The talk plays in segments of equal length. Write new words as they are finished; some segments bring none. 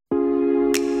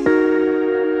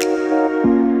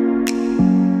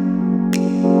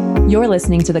You're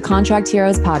listening to the Contract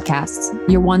Heroes podcast,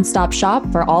 your one-stop shop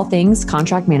for all things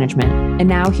contract management. And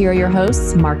now here are your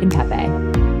hosts, Mark and Pepe.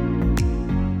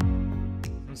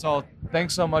 So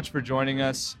thanks so much for joining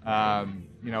us.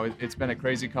 It's been a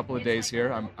crazy couple of days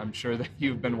here. I'm sure that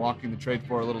you've been walking the trade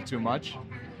floor a little too much.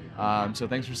 So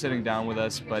thanks for sitting down with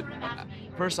us. But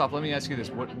first off, let me ask you this.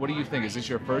 What do you think? Is this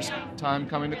your first time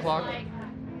coming to Clock?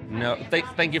 No,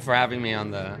 thank you for having me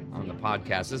on the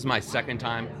podcast. This is my second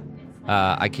time.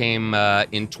 I came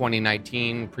in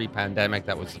 2019, pre-pandemic.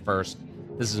 That was the first.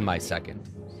 This is my second.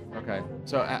 Okay.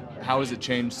 So how has it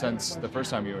changed since the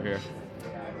first time you were here?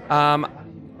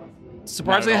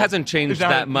 Surprisingly, it hasn't changed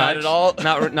that much. Not at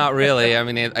all? Not really. I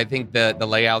mean, I think the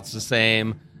layout's the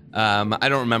same. I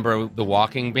don't remember the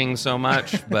walking being so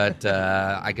much, but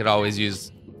I could always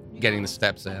use getting the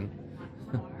steps in.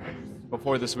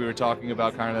 Before this, we were talking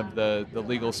about kind of the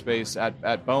legal space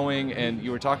at Boeing, and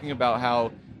you were talking about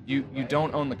how you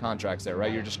don't own the contracts there,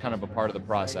 right? You're just kind of a part of the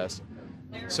process.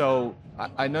 So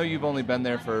I know you've only been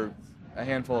there for a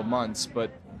handful of months,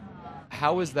 but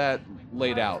how is that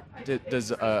laid out?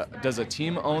 Does a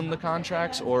team own the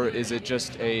contracts, or is it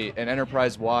just an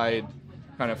enterprise-wide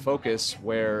kind of focus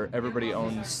where everybody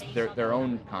owns their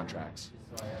own contracts?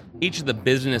 Each of the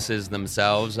businesses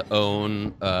themselves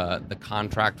own the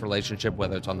contract relationship,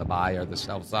 whether it's on the buy or the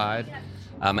sell side.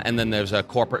 And then there's a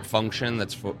corporate function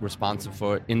that's responsible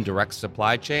for indirect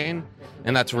supply chain.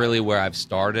 And that's really where I've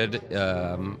started,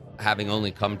 having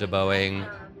only come to Boeing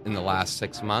in the last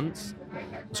 6 months.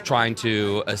 I was trying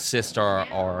to assist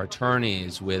our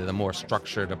attorneys with a more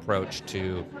structured approach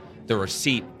to the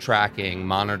receipt tracking,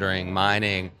 monitoring,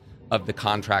 mining of the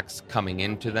contracts coming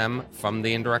into them from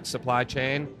the indirect supply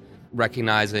chain,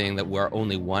 recognizing that we're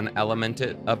only one element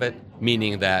of it,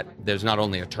 meaning that there's not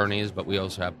only attorneys, but we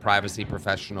also have privacy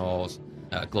professionals,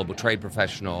 global trade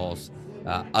professionals,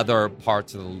 other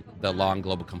parts of the law and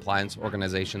global compliance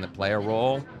organization that play a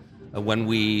role. When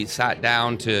we sat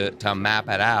down to map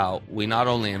it out, we not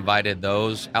only invited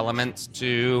those elements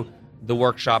to the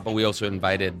workshop, but we also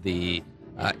invited the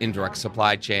indirect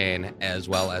supply chain, as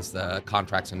well as the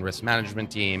contracts and risk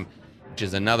management team, which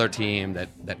is another team that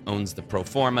owns the pro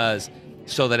formas,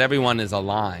 so that everyone is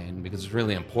aligned, because it's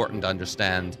really important to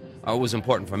understand, or it was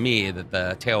important for me, that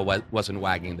the tail wasn't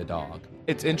wagging the dog.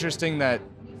 It's interesting that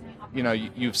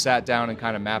you've sat down and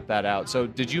kind of mapped that out. So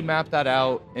did you map that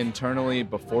out internally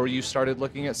before you started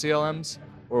looking at CLMs?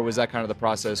 Or was that kind of the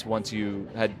process once you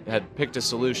had picked a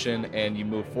solution and you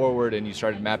moved forward and you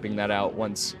started mapping that out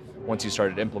once you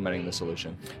started implementing the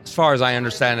solution? As far as I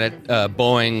understand it,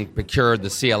 Boeing procured the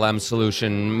CLM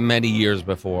solution many years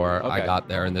before I got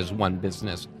there, and there's one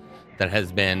business that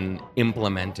has been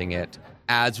implementing it.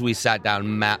 As we sat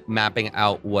down mapping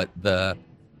out what the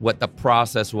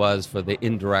process was for the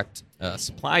indirect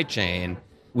supply chain,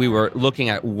 we were looking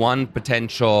at one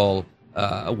potential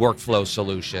workflow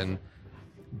solution.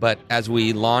 But as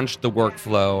we launched the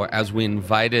workflow, as we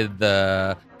invited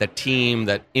the team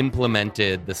that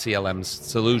implemented the CLM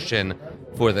solution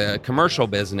for the commercial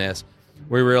business,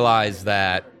 we realized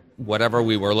that whatever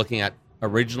we were looking at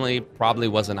originally probably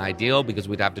wasn't ideal, because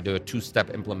we'd have to do a two-step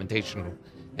implementation.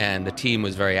 And the team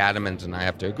was very adamant, and I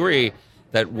have to agree,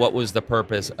 that what was the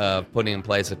purpose of putting in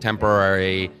place a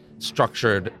temporary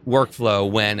structured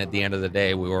workflow when at the end of the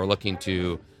day we were looking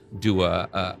to do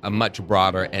a much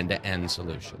broader end-to-end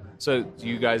solution. So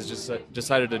you guys just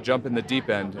decided to jump in the deep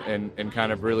end and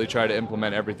kind of really try to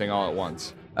implement everything all at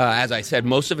once? As I said,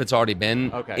 most of it's already been...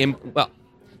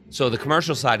 So the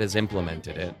commercial side has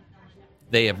implemented it.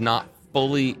 They have not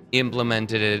fully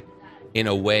implemented it in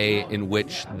a way in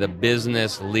which the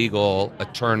business legal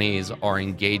attorneys are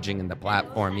engaging in the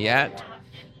platform yet.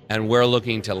 And we're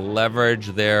looking to leverage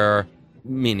their,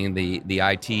 meaning the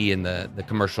IT and the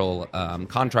commercial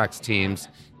contracts teams,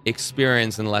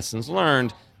 experience and lessons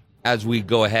learned as we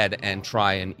go ahead and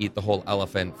try and eat the whole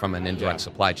elephant from an indirect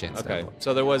supply chain standpoint. Okay,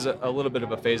 so there was a little bit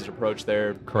of a phased approach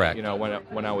there. Correct.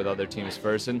 Went out with other teams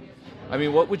first. And I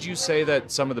mean, what would you say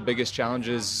that some of the biggest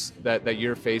challenges that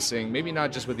you're facing, maybe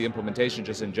not just with the implementation,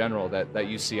 just in general, that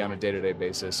you see on a day-to-day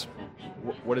basis?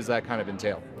 What does that kind of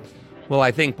entail? Well,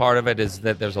 I think part of it is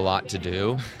that there's a lot to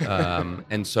do.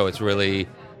 And so it's really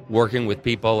working with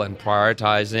people and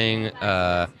prioritizing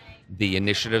the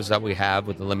initiatives that we have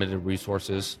with the limited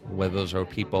resources, whether those are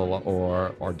people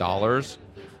or dollars.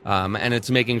 And it's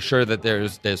making sure that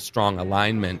there's strong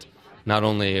alignment, not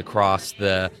only across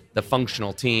the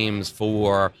functional teams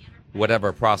for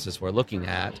whatever process we're looking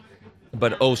at,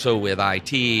 but also with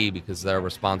IT, because they're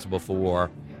responsible for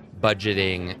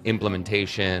budgeting,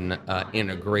 implementation,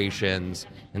 integrations.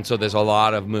 And so there's a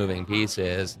lot of moving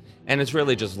pieces. And it's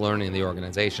really just learning the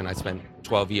organization. I spent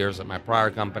 12 years at my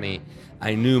prior company.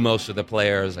 I knew most of the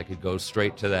players. I could go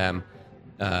straight to them,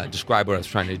 describe what I was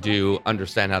trying to do,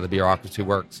 understand how the bureaucracy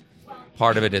works.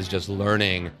 Part of it is just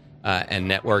learning and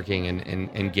networking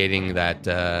and getting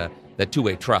that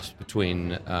two-way trust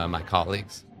between my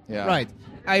colleagues. Yeah. Right.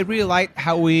 I really like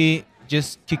how we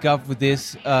just kick off with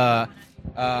this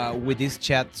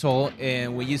chat, Sol,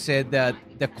 and when you said that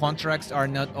the contracts are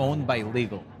not owned by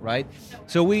legal, right?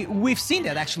 So we've seen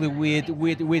that actually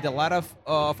with a lot of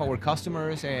our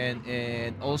customers,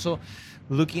 and also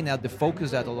looking at the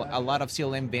focus that a lot of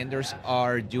CLM vendors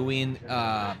are doing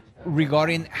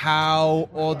regarding how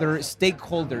other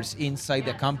stakeholders inside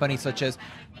the company, such as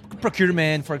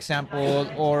procurement, for example,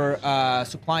 or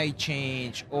supply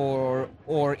chain, or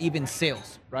even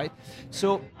sales, right?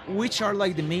 So which are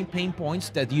like the main pain points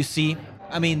that you see,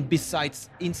 I mean, besides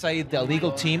inside the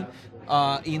legal team,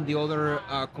 in the other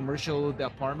commercial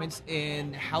departments,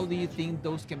 and how do you think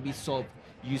those can be solved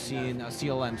using a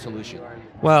CLM solution?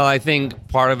 Well, I think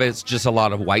part of it's just a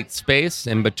lot of white space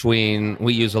in between.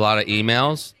 We use a lot of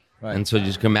emails. Right. And so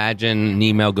just imagine an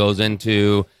email goes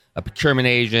into a procurement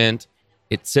agent.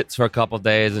 It sits for a couple of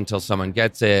days until someone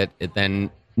gets it. It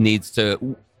then needs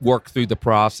to work through the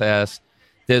process.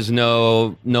 There's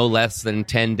no less than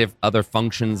 10 other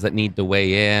functions that need to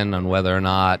weigh in on whether or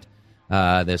not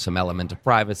there's some element of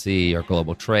privacy or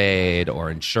global trade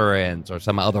or insurance or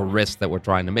some other risk that we're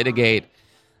trying to mitigate.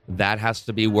 That has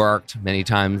to be worked many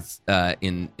times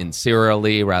in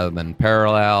serially rather than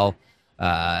parallel.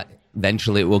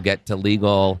 Eventually it will get to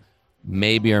legal.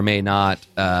 Maybe or may not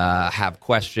have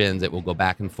questions. It will go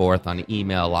back and forth on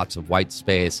email, lots of white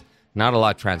space, not a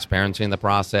lot of transparency in the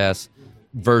process.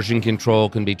 Version control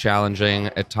can be challenging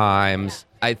at times.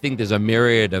 I think there's a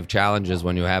myriad of challenges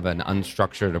when you have an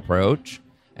unstructured approach,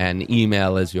 and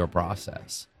email is your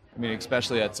process. I mean,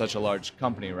 especially at such a large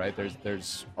company, right?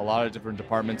 There's a lot of different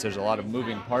departments. There's a lot of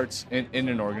moving parts in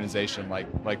an organization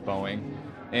like Boeing.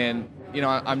 And, you know,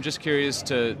 I'm just curious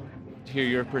to hear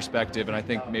your perspective, and I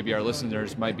think maybe our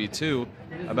listeners might be too,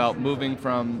 about moving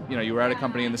from, you know, you were at a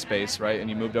company in the space, right, and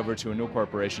you moved over to a new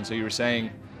corporation. So you were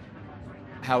saying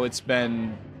how it's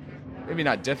been maybe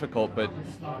not difficult, but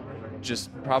just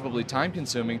probably time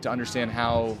consuming to understand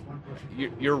how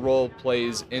your role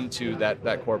plays into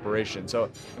that corporation. So,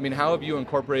 I mean, how have you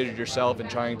incorporated yourself in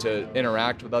trying to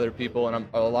interact with other people? And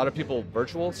a lot of people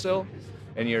virtual still,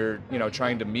 and you're, you know,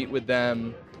 trying to meet with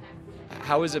them.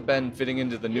 How has it been fitting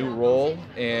into the new role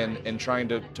and trying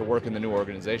to work in the new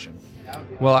organization?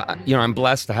 Well, you know, I'm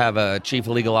blessed to have a chief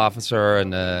legal officer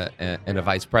and a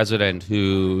vice president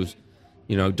whose,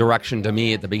 you know, direction to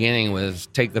me at the beginning was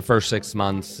take the first 6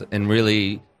 months and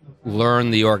really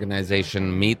learn the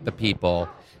organization, meet the people.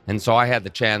 And so I had the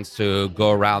chance to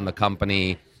go around the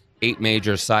company, 8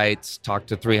 major sites, talk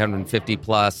to 350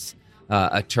 plus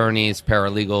attorneys,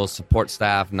 paralegals, support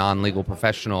staff, non-legal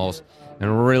professionals,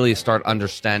 and really start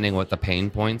understanding what the pain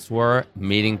points were,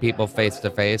 meeting people face to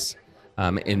face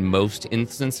in most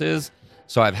instances.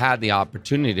 So I've had the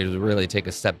opportunity to really take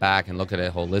a step back and look at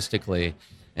it holistically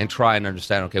and try and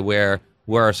understand, okay, where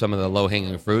are some of the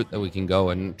low-hanging fruit that we can go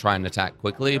and try and attack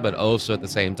quickly, but also at the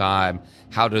same time,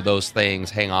 how do those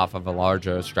things hang off of a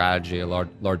larger strategy, a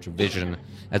larger vision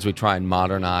as we try and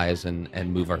modernize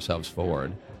and move ourselves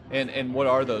forward. And what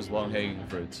are those low-hanging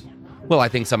fruits? Well, I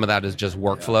think some of that is just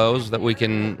workflows that we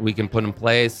can put in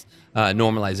place,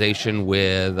 normalization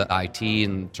with IT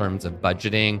in terms of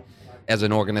budgeting. As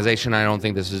an organization, I don't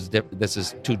think this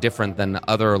is too different than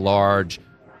other large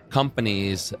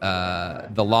companies.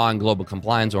 The Law and Global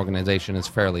Compliance organization is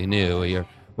fairly new.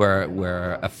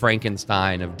 We're a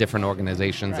Frankenstein of different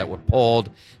organizations that were pulled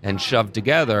and shoved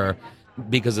together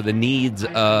because of the needs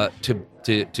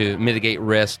to mitigate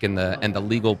risk and the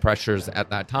legal pressures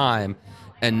at that time.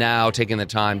 And now taking the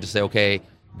time to say, okay,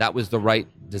 that was the right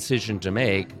decision to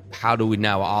make. How do we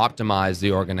now optimize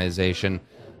the organization?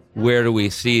 Where do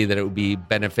we see that it would be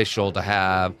beneficial to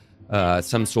have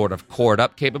some sort of cored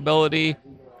up capability?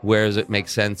 Where does it make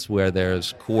sense where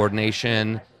there's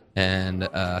coordination and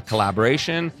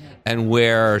collaboration? And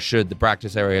where should the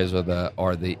practice areas or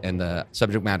the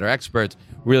subject matter experts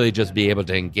really just be able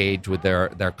to engage with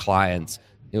their clients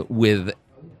with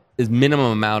as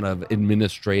minimum amount of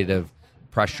administrative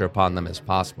pressure upon them as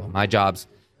possible? My job's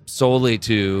solely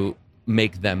to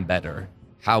make them better.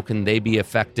 How can they be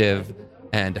effective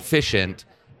and efficient,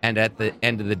 and at the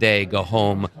end of the day go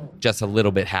home just a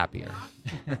little bit happier?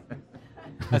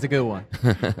 That's a good one.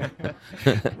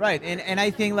 Right, and I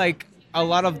think like a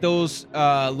lot of those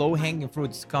low-hanging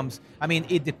fruits comes. I mean,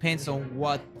 it depends on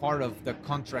what part of the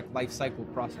contract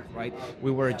lifecycle process, right?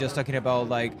 We were just talking about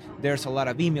like there's a lot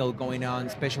of email going on,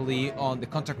 especially on the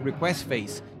contract request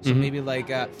phase. So maybe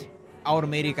like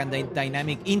automatic and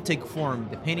dynamic intake form,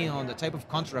 depending on the type of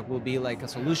contract, will be like a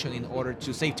solution in order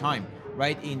to save time,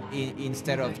 right?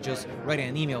 Instead of just writing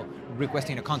an email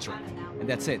requesting a contract, and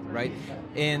that's it, right?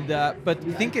 And but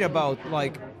thinking about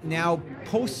like now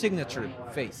post-signature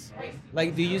phase,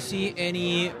 like do you see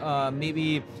any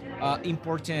maybe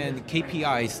important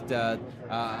KPIs that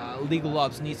legal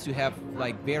ops needs to have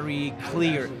like very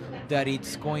clear that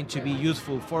it's going to be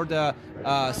useful for the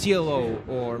CLO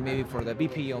or maybe for the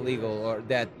VP on legal, or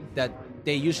that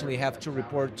they usually have to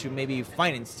report to maybe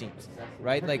finance teams,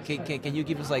 right? Like, can you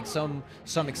give us like some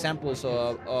examples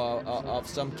of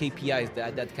some KPIs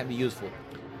that can be useful?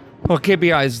 Well,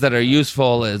 KPIs that are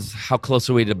useful is how close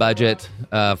are we to budget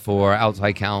for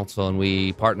outside counsel, and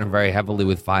we partner very heavily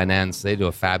with finance. They do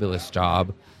a fabulous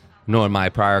job. I know in my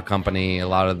prior company, a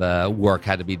lot of the work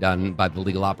had to be done by the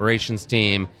legal operations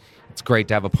team. It's great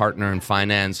to have a partner in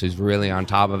finance who's really on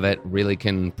top of it, really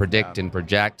can predict and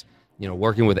project. You know,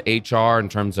 working with HR in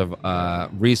terms of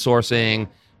resourcing,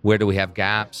 where do we have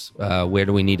gaps, where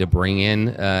do we need to bring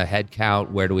in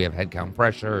headcount, where do we have headcount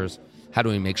pressures, how do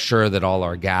we make sure that all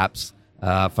our gaps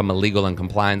from a legal and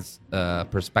compliance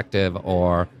perspective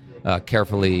are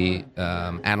carefully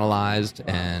analyzed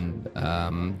and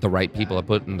the right people are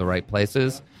put in the right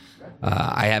places.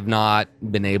 I have not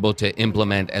been able to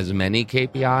implement as many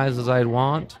KPIs as I'd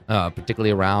want,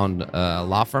 particularly around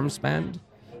law firm spend.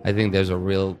 I think there's a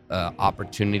real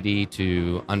opportunity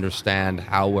to understand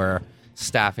how we're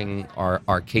staffing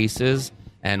our cases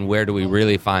and where do we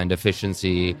really find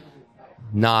efficiency,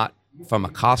 not from a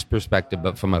cost perspective,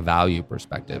 but from a value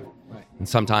perspective. Right. And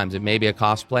sometimes it may be a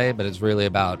cost play, but it's really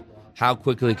about how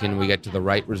quickly can we get to the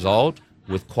right result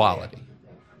with quality.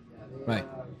 Right.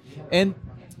 And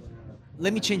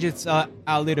let me change it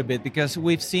a little bit, because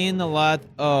we've seen a lot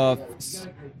of,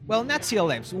 well, not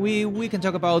CLMs. We can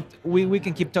talk about, we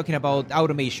can keep talking about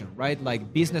automation, right?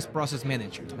 Like business process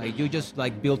managers. Like you just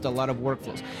like built a lot of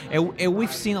workflows. And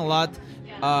we've seen a lot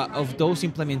of those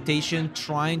implementation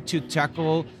trying to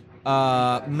tackle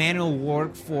manual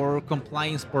work for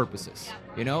compliance purposes,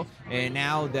 you know? And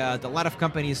now that a lot of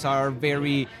companies are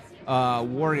very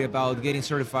worried about getting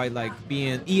certified, like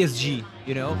being ESG,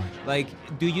 you know? Like,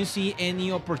 do you see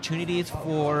any opportunities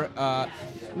for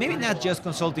maybe not just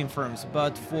consulting firms,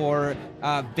 but for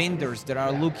vendors that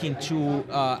are looking to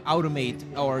automate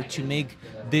or to make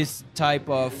this type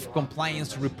of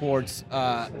compliance reports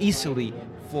easily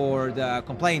for the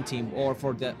compliance team or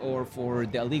for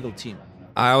the legal team?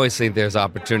 I always think there's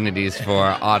opportunities for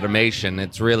automation.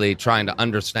 It's really trying to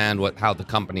understand how the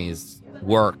companies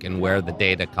work and where the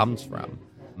data comes from.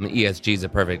 I mean, ESG is a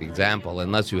perfect example.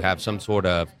 Unless you have some sort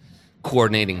of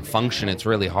coordinating function, it's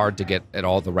really hard to get at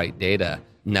all the right data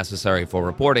necessary for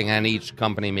reporting, and each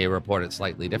company may report it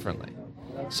slightly differently.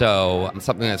 So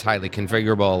something that's highly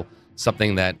configurable,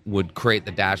 something that would create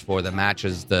the dashboard that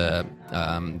matches the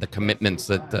commitments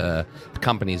that the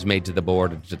company's made to the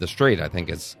board and to the street, I think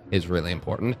is really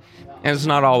important. And it's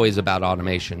not always about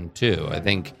automation too. I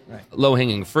think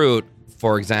low-hanging fruit,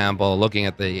 for example, looking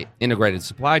at the integrated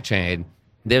supply chain,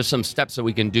 there's some steps that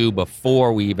we can do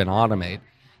before we even automate.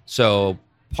 So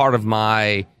part of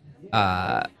my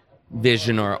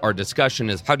vision or discussion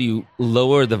is how do you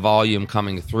lower the volume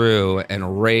coming through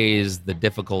and raise the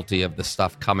difficulty of the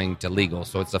stuff coming to legal?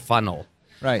 So it's a funnel.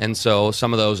 Right. And so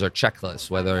some of those are checklists,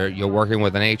 whether you're working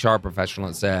with an HR professional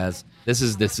that says, this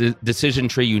is the decision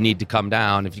tree you need to come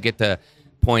down. If you get to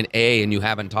point A and you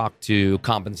haven't talked to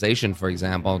compensation, for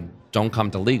example, don't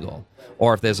come to legal.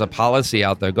 Or if there's a policy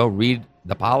out there, go read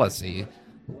the policy.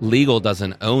 Legal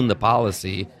doesn't own the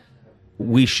policy.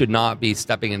 We should not be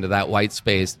stepping into that white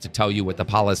space to tell you what the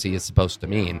policy is supposed to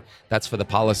mean. That's for the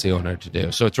policy owner to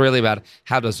do. So it's really about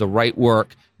how does the right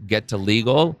work get to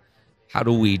legal? How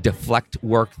do we deflect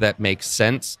work that makes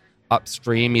sense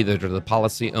upstream, either to the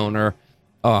policy owner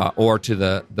or to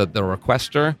the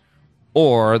requester,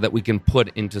 or that we can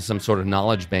put into some sort of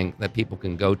knowledge bank that people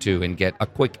can go to and get a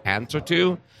quick answer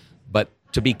to, but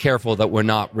to be careful that we're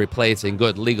not replacing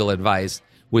good legal advice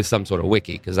with some sort of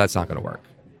wiki, because that's not going to work.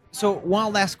 So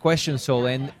one last question, Sol.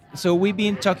 And so we've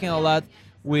been talking a lot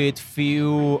with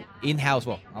a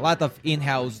lot of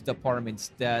in-house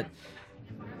departments that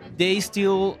they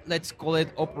still, let's call it,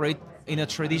 operate in a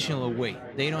traditional way.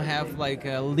 They don't have like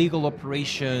a legal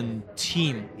operation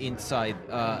team inside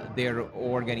their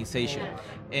organization.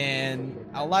 And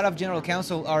a lot of general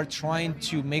counsel are trying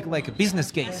to make like a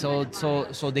business case,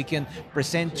 so they can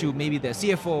present to maybe the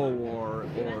CFO or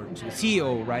to the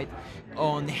CEO, right,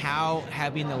 on how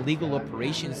having a legal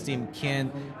operations team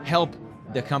can help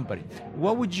the company.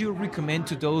 What would you recommend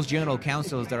to those general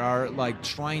counsels that are like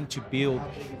trying to build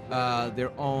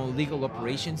their own legal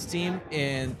operations team,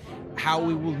 and how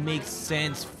it will make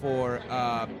sense for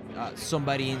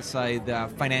somebody inside the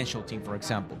financial team, for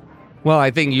example? Well,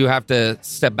 I think you have to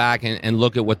step back and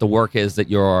look at what the work is that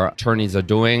your attorneys are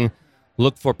doing.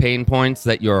 Look for pain points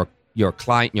that your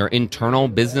client, your internal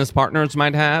business partners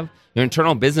might have. Your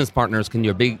internal business partners can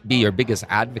be your biggest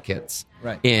advocates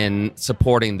in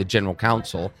supporting the general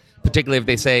counsel, particularly if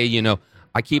they say,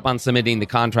 I keep on submitting the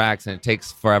contracts and it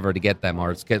takes forever to get them,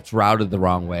 or it gets routed the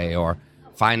wrong way, or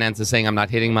finance is saying I'm not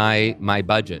hitting my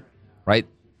budget, right?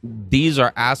 These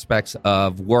are aspects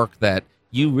of work that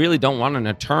you really don't want an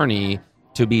attorney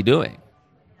to be doing,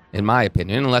 in my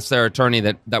opinion, unless they're an attorney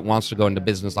that wants to go into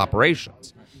business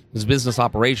operations. Because business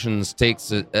operations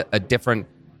takes a different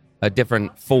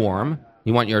form.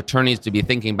 You want your attorneys to be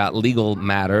thinking about legal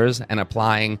matters and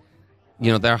applying,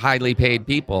 they're highly paid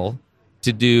people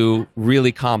to do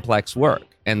really complex work.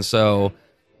 And so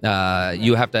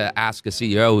you have to ask a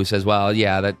CEO who says, well,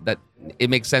 yeah, that it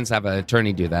makes sense to have an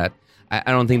attorney do that.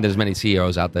 I don't think there's many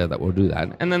CEOs out there that will do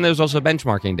that. And then there's also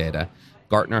benchmarking data.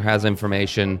 Gartner has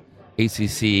information,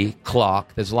 ACC,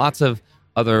 Clock. There's lots of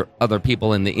other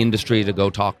people in the industry to go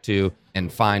talk to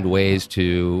and find ways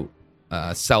to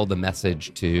sell the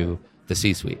message to the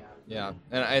C-suite. Yeah,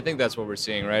 and I think that's what we're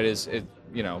seeing, right?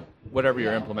 Whatever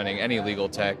you're implementing, any legal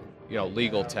tech,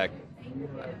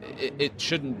 it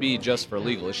shouldn't be just for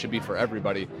legal. It should be for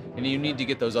everybody, and you need to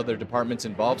get those other departments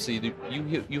involved. So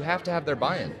you have to have their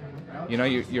buy-in.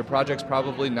 Your project's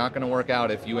probably not going to work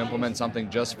out if you implement something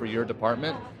just for your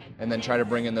department and then try to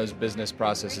bring in those business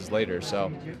processes later.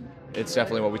 So it's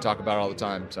definitely what we talk about all the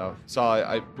time. So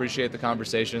I appreciate the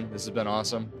conversation. This has been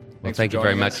awesome. Thank you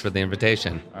very much for the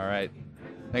invitation. All right.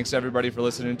 Thanks to everybody for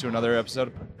listening to another episode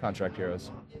of Contract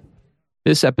Heroes.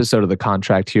 This episode of the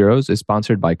Contract Heroes is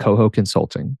sponsored by Coho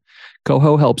Consulting.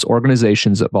 Coho helps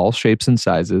organizations of all shapes and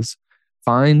sizes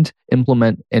find,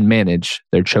 implement, and manage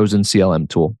their chosen CLM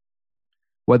tool.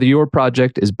 Whether your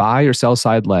project is buy or sell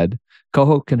side led,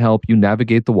 Coho can help you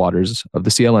navigate the waters of the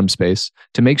CLM space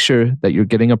to make sure that you're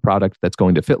getting a product that's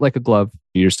going to fit like a glove for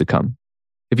years to come.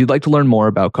 If you'd like to learn more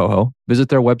about Coho, visit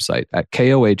their website at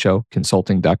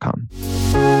kohoconsulting.com.